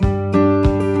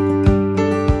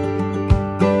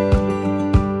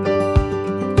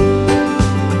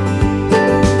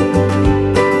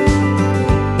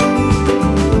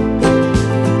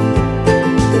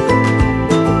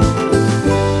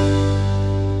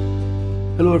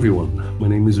Hello everyone, my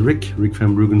name is Rick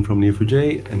van Bruggen from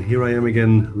Neo4j, and here I am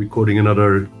again recording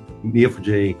another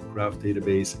Neo4j Graph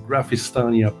Database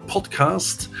Graphistania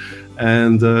podcast.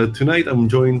 And tonight I'm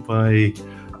joined by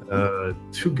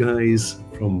two guys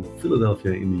from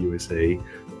Philadelphia in the USA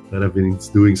that have been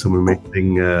doing some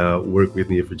amazing work with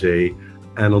Neo4j.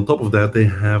 And on top of that, they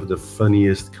have the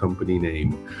funniest company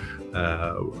name,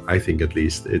 I think at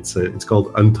least. It's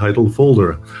called Untitled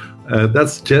Folder.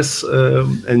 That's Jess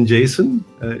and Jason.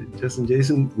 Jess and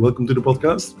Jason, welcome to the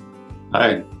podcast.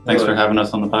 Hi, thanks for having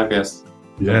us on the podcast.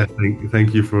 Yeah,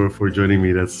 thank you for joining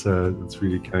me. That's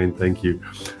really kind. Thank you.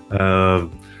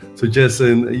 So Jess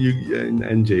and you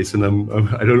and Jason,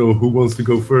 I don't know who wants to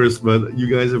go first, but you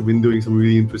guys have been doing some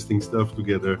really interesting stuff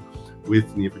together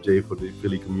with Neo4j for the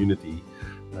Philly community.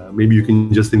 Maybe you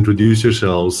can just introduce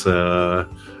yourselves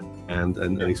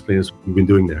and explain us what you've been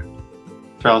doing there.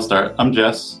 Sure, I'll start. I'm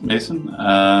Jess Mason.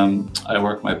 I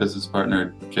work with my business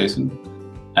partner, Jason,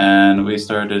 and we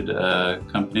started a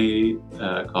company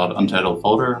called Untitled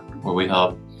Folder, where we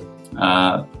help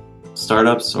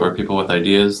startups or people with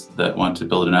ideas that want to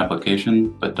build an application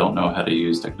but don't know how to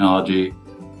use technology.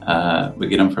 We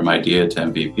get them from idea to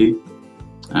MVP.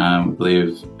 We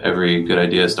believe every good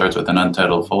idea starts with an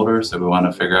untitled folder, so we want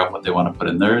to figure out what they want to put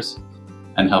in theirs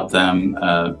and help them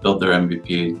build their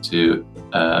MVP to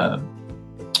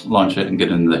launch it and get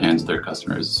it into the hands of their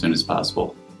customers as soon as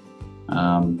possible.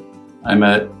 I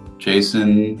met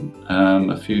Jason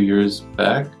a few years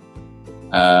back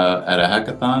at a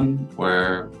hackathon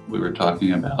where we were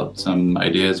talking about some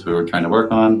ideas we were trying to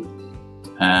work on,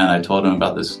 and I told him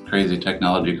about this crazy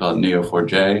technology called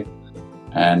Neo4j,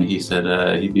 and he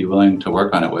said he'd be willing to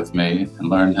work on it with me and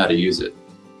learn how to use it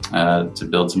to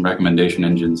build some recommendation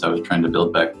engines I was trying to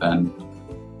build back then.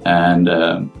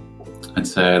 And I'd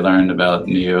say I learned about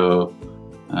Neo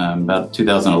about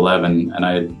 2011, and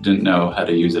I didn't know how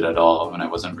to use it at all, and I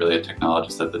wasn't really a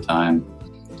technologist at the time.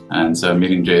 And so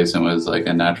meeting Jason was like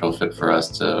a natural fit for us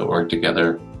to work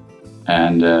together.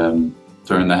 And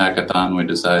during the hackathon, we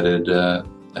decided to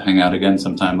hang out again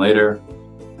sometime later,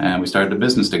 and we started a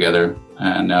business together.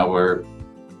 And now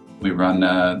we run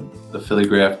the Philly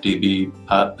Graph DB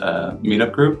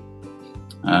meetup group.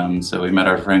 So we met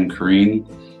our friend Karine,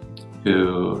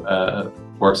 who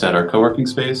works at our co-working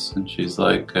space, and she's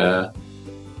like,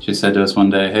 she said to us one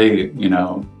day, hey,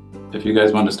 if you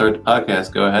guys want to start the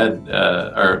podcast, go ahead,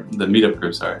 or the meetup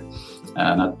group, sorry,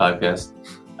 not the podcast.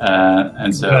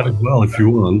 And so, as well, if you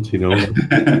want,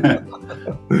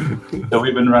 So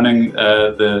we've been running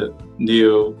the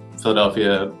Neo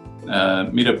Philadelphia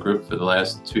meetup group for the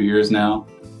last 2 years now,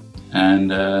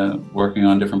 and working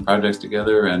on different projects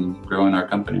together and growing our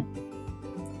company.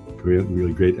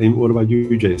 Really great. And what about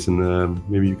you, Jason?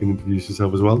 Maybe you can introduce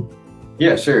yourself as well.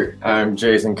 Yeah, sure. I'm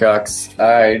Jason Cox.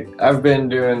 I've been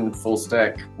doing full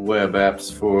stack web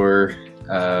apps for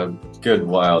a good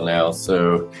while now.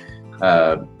 So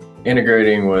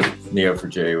integrating with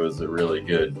Neo4j was a really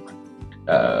good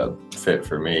fit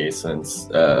for me,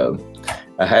 since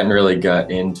I hadn't really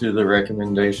got into the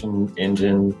recommendation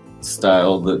engine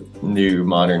style that new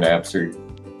modern apps are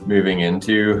moving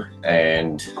into,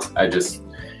 and I just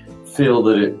feel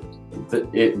that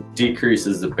it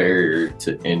decreases the barrier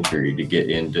to entry to get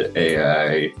into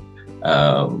AI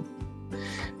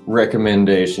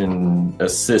recommendation,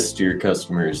 assist your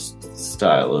customers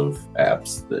style of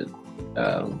apps that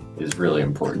is really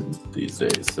important these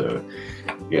days. So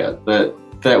yeah,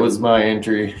 that was my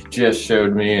entry. Jess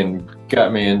showed me and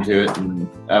got me into it, and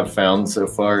I've found so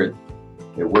far it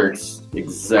works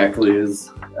exactly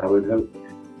as I would hope.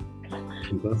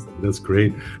 Fantastic. That's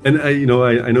great. And I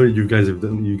know you guys have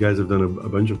done a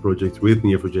bunch of projects with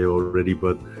Neo4j already,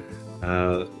 but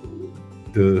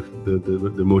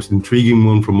the most intriguing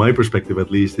one from my perspective,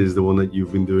 at least, is the one that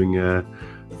you've been doing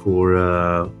for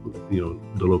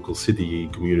the local city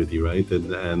community, right?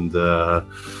 And the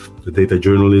data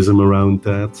journalism around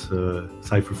that,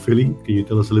 Cypher Philly. Can you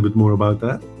tell us a little bit more about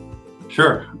that?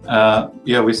 Sure.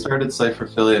 We started Cypher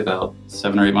Philly about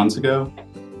 7 or 8 months ago.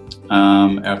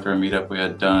 After a meetup we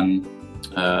had done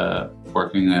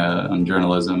working on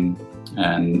journalism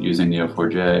and using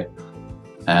Neo4j,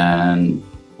 and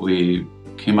we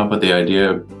came up with the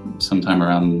idea sometime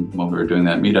around when we were doing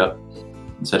that meetup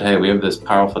and said, hey, we have this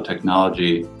powerful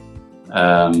technology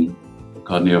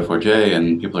called Neo4j,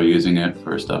 and people are using it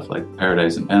for stuff like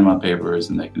Paradise and Panama Papers,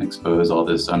 and they can expose all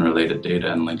this unrelated data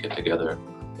and link it together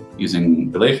using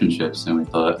relationships. And we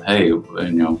thought, hey,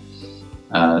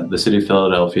 the city of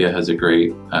Philadelphia has a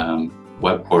great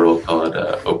web portal called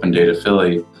Open Data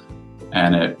Philly,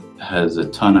 and it has a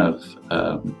ton of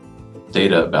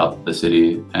data about the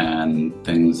city and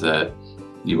things that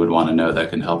you would want to know that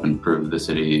can help improve the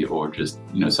city, or just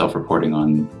self-reporting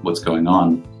on what's going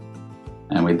on.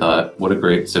 And we thought, what a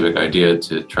great civic idea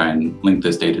to try and link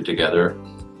this data together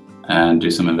and do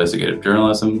some investigative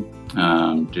journalism,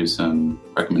 do some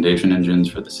recommendation engines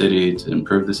for the city to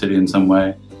improve the city in some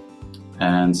way,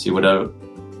 and see what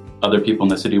other people in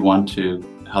the city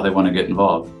how they want to get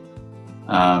involved.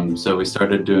 So we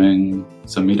started doing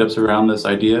some meetups around this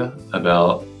idea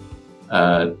about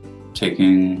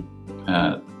taking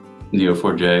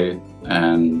Neo4j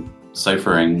and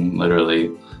ciphering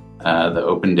literally the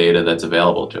open data that's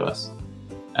available to us.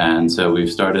 And so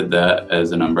we've started that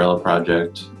as an umbrella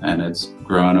project, and it's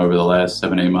grown over the last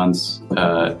 7-8 months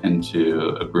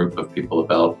into a group of people,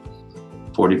 about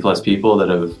 40 plus people that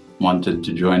have wanted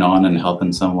to join on and help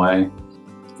in some way.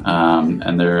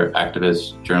 And they're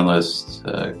activists, journalists,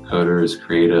 coders,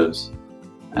 creatives,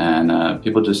 and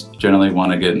people just generally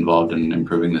want to get involved in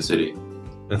improving the city.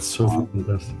 That's so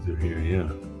fantastic to hear, yeah.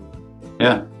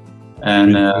 Yeah,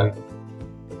 and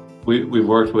we've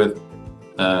worked with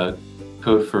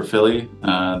Code for Philly,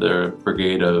 they're a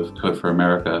brigade of Code for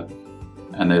America,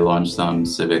 and they launched some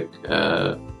civic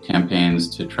campaigns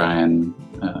to try and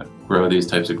grow these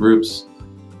types of groups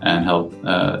and help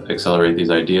accelerate these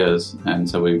ideas. And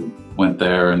so we went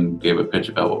there and gave a pitch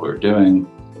about what we were doing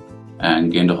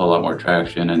and gained a whole lot more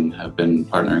traction, and have been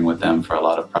partnering with them for a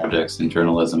lot of projects in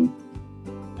journalism.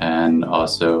 And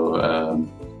also,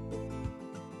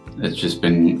 it's just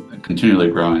been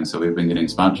continually growing. So we've been getting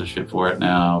sponsorship for it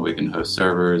now. We can host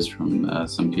servers from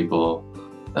some people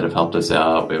that have helped us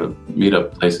out. We have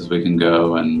meetup places we can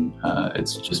go, and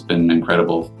it's just been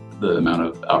incredible, the amount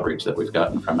of outreach that we've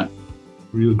gotten from it.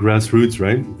 Real grassroots,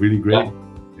 right? Really great.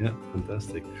 Yeah,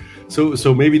 fantastic.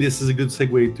 So maybe this is a good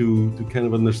segue to kind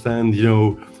of understand,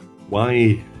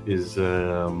 why is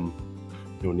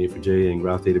Neo4j and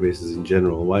graph databases in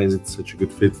general, why is it such a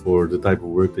good fit for the type of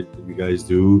work that you guys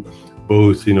do,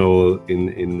 both in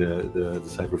the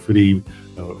Cyber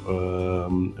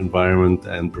environment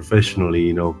and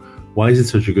professionally? Why is it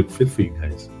such a good fit for you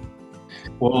guys?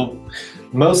 Well,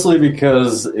 mostly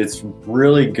because it's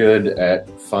really good at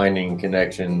finding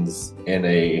connections in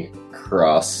a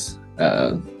cross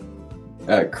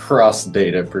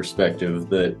data perspective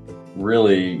that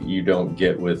really you don't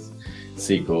get with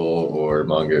SQL or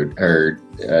Mongo or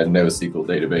NoSQL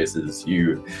databases.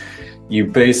 You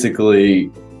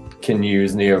basically can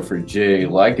use Neo4j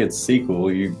like it's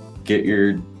SQL. You get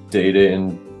your data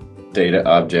in data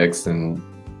objects and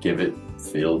give it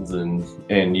fields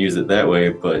and use it that way,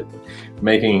 but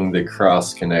making the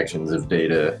cross connections of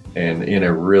data and in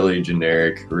a really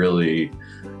generic, really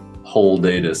whole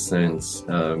data sense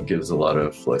gives a lot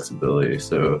of flexibility.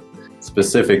 So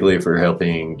specifically for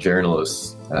helping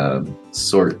journalists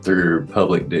sort through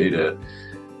public data,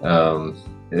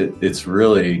 it's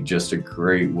really just a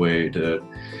great way to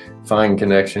find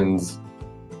connections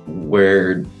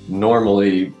where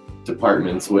normally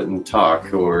departments wouldn't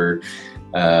talk, or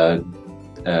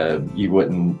you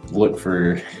wouldn't look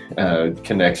for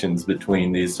connections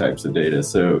between these types of data.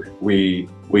 So we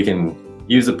can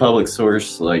use a public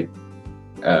source like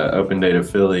Open Data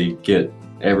Philly, get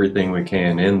everything we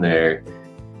can in there,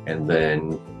 and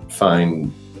then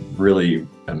find really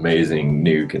amazing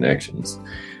new connections.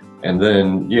 And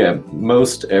then,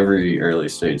 most every early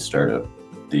stage startup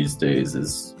these days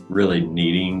is really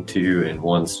needing to and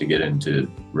wants to get into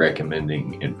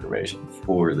recommending information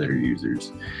for their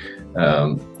users.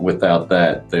 Without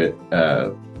that,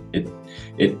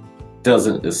 it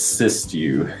doesn't assist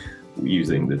you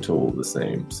using the tool the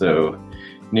same. So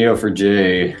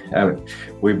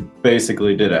Neo4j, we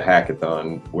basically did a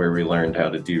hackathon where we learned how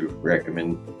to do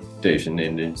recommendation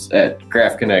engines at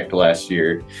Graph Connect last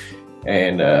year,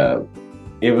 and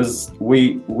it was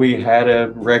we had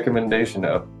a recommendation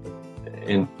up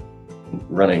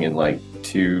running in like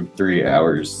 2-3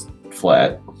 hours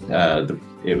flat.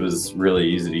 It was really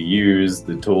easy to use.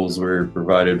 The tools were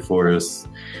provided for us.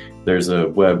 There's a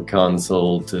web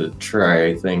console to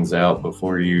try things out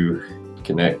before you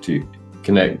connect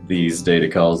these data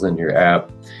calls in your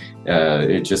app.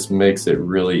 It just makes it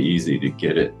really easy to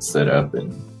get it set up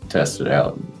and test it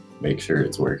out and make sure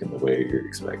it's working the way you're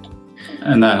expecting.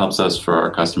 And that helps us for our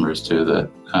customers too,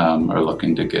 that are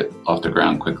looking to get off the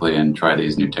ground quickly and try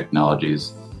these new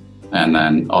technologies, and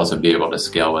then also be able to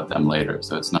scale with them later.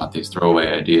 So it's not these throwaway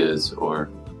ideas or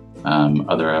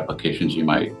other applications you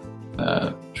might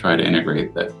try to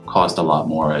integrate that cost a lot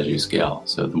more as you scale.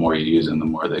 So the more you use them, the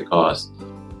more they cost.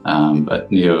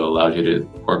 But Neo allows you to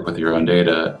work with your own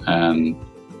data, and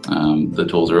the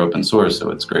tools are open source, so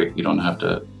it's great. You don't have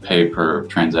to pay per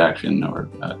transaction or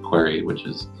query, which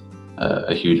is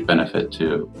a huge benefit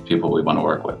to people we want to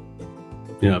work with.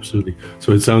 Yeah, absolutely.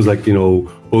 So it sounds like,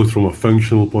 both from a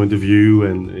functional point of view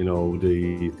and,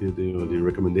 the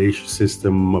recommendation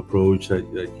system approach that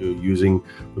you're using,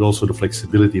 but also the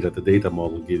flexibility that the data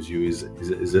model gives you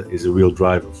is a real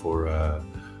driver for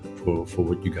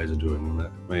what you guys are doing.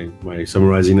 Am I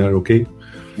summarizing that okay?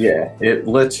 Yeah, it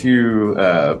lets you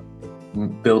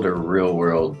build a real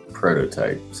world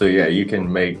prototype. So yeah, you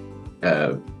can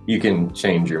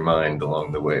change your mind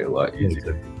along the way a lot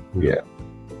easier. Yeah.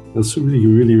 That's really,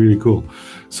 really, really cool.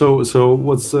 So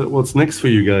what's next for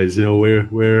you guys?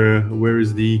 When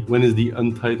is the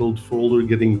untitled folder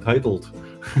getting titled?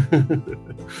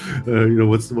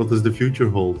 What does the future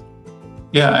hold?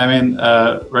 Yeah, I mean,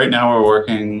 right now we're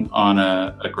working on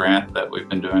a grant that we've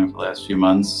been doing for the last few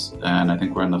months, and I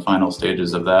think we're in the final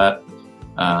stages of that.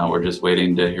 We're just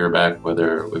waiting to hear back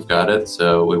whether we've got it.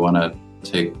 So we want to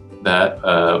take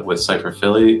that with Cypher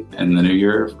Philly in the new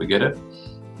year if we get it.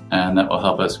 And that will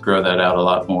help us grow that out a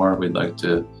lot more. We'd like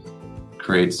to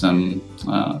create some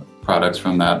products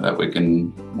from that we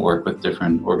can work with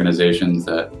different organizations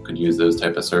that could use those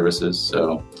type of services.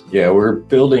 So yeah, we're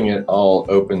building it all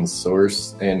open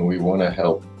source, and we want to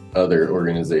help other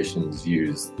organizations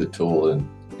use the tool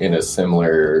in a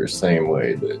similar or same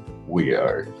way that we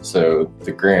are. So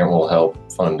the grant will help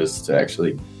fund us to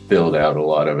actually build out a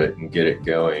lot of it and get it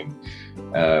going.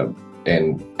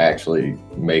 And actually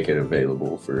make it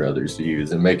available for others to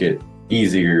use and make it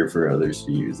easier for others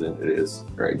to use than it is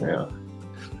right now.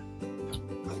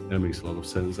 That makes a lot of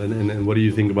sense. And what do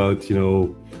you think about,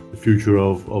 the future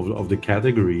of the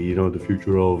category, the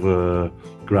future of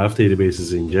graph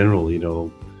databases in general,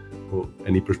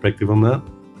 any perspective on that?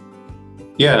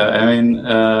 Yeah, I mean,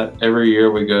 every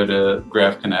year we go to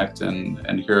Graph Connect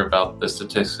and hear about the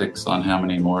statistics on how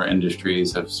many more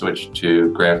industries have switched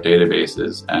to graph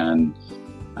databases. And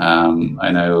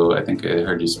I think I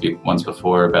heard you speak once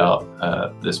before about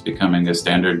this becoming a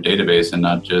standard database and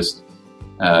not just,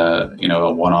 a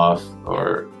one-off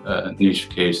or a niche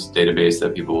case database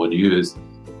that people would use.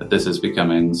 But this is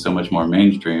becoming so much more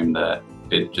mainstream that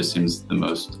it just seems the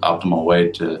most optimal way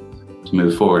to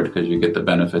move forward, because you get the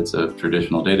benefits of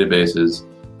traditional databases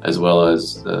as well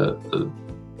as the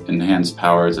enhanced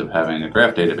powers of having a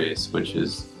graph database, which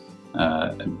is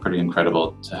pretty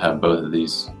incredible to have both of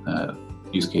these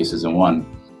use cases in one.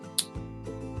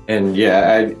 And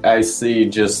yeah, I see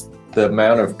just the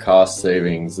amount of cost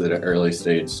savings that an early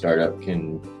stage startup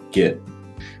can get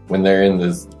when they're in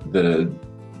the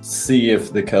see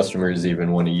if the customers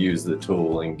even want to use the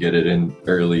tool and get it in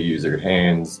early user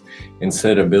hands,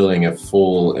 instead of building a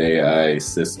full AI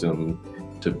system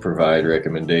to provide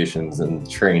recommendations and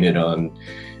train it on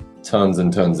tons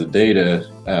and tons of data.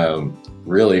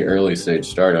 Really early stage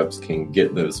startups can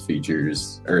get those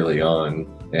features early on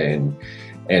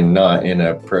and not in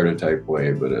a prototype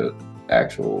way, but a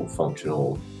actual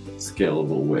functional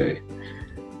scalable way.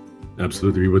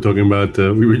 Absolutely. We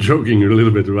were joking a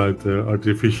little bit about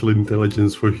artificial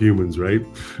intelligence for humans, right?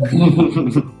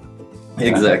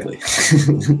 Exactly.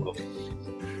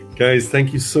 Guys,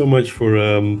 thank you so much for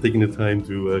taking the time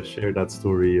to share that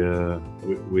story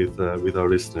with our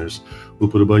listeners.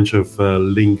 We'll put a bunch of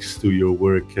links to your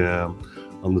work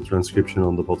on the transcription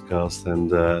on the podcast,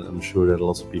 and I'm sure that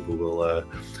lots of people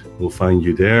will find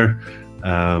you there.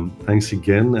 Thanks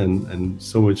again, and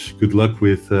so much good luck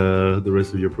with the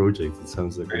rest of your project. It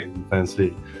sounds like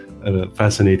a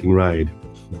fascinating ride.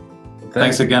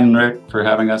 Thanks again, Rick, for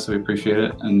having us. We appreciate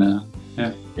it. And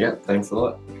yeah, thanks a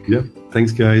lot. Yeah,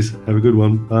 thanks guys. Have a good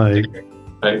one. Bye.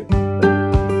 Bye.